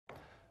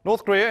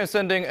North Korea is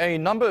sending a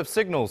number of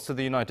signals to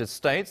the United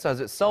States as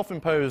its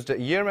self-imposed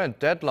year-end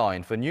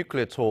deadline for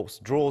nuclear talks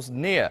draws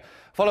near,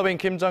 following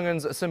Kim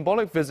Jong-un's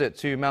symbolic visit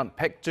to Mount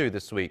Baekdu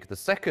this week, the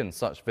second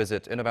such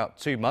visit in about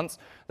 2 months.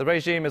 The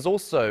regime is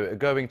also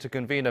going to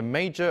convene a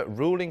major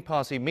ruling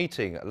party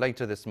meeting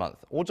later this month.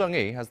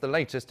 Jung-hee has the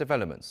latest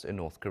developments in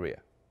North Korea.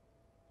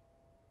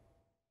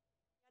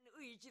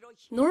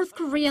 North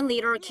Korean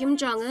leader Kim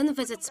Jong-un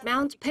visits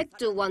Mount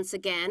Baekdu once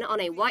again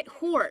on a white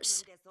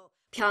horse.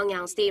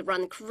 Pyongyang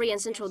state-run Korean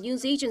Central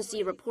News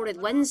Agency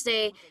reported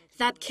Wednesday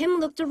that Kim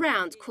looked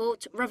around,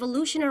 quote,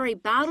 revolutionary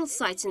battle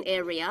sites and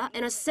area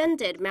and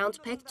ascended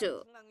Mount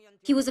Baekdu.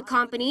 He was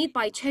accompanied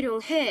by Choe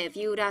Ryong-hae,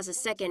 viewed as a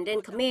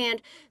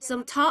second-in-command,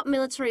 some top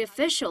military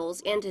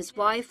officials, and his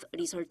wife,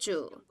 Ri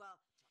Sol-ju.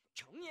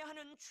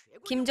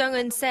 Kim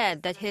Jong-un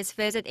said that his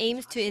visit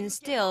aims to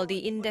instill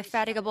the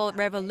indefatigable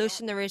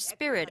revolutionary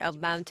spirit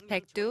of Mount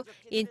Baekdu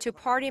into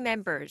party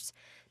members,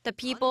 the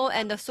people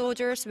and the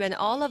soldiers, when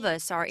all of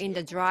us are in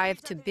the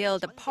drive to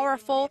build a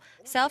powerful,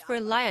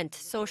 self-reliant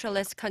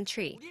socialist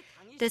country,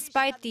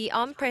 despite the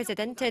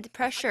unprecedented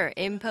pressure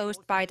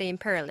imposed by the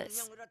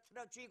imperialists.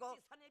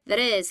 That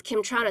is,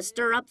 Kim trying to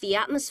stir up the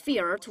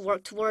atmosphere to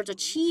work towards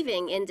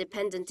achieving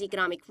independent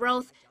economic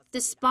growth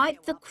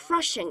despite the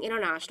crushing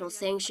international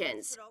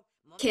sanctions.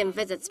 Kim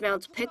visits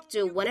Mount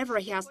Baekdu whenever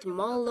he has to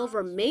mull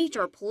over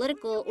major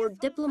political or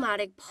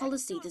diplomatic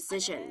policy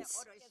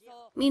decisions.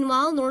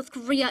 Meanwhile, North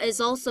Korea is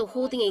also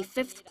holding a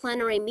fifth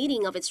plenary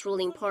meeting of its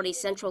ruling party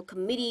Central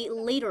Committee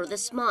later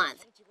this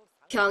month.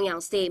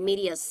 Pyongyang state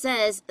media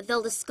says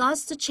they'll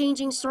discuss the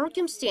changing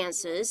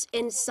circumstances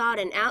inside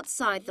and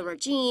outside the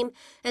regime,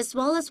 as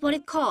well as what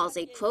it calls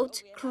a,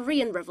 quote,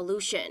 Korean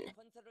revolution.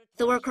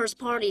 The Workers'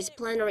 Party's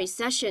plenary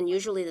session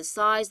usually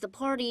decides the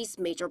party's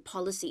major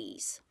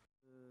policies.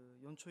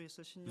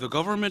 The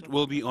government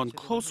will be on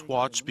close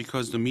watch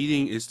because the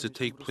meeting is to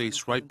take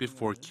place right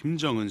before Kim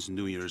Jong-un's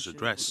New Year's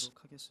address.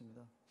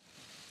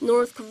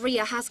 North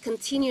Korea has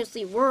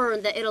continuously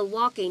warned that it'll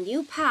walk a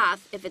new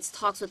path if its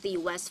talks with the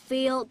U.S.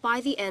 fail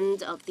by the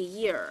end of the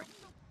year.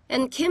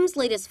 And Kim's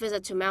latest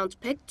visit to Mount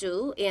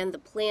Baekdu and the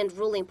planned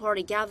ruling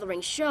party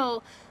gathering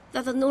show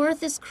that the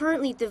North is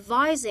currently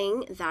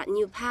devising that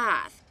new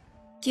path.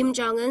 Kim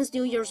Jong-un's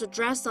New Year's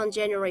address on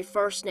January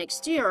 1st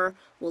next year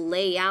will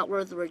lay out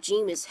where the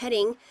regime is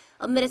heading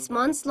amid its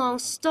months-long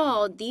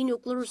stalled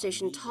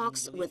denuclearization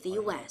talks with the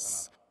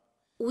U.S.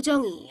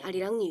 Jung-hee,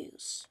 Arirang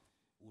News.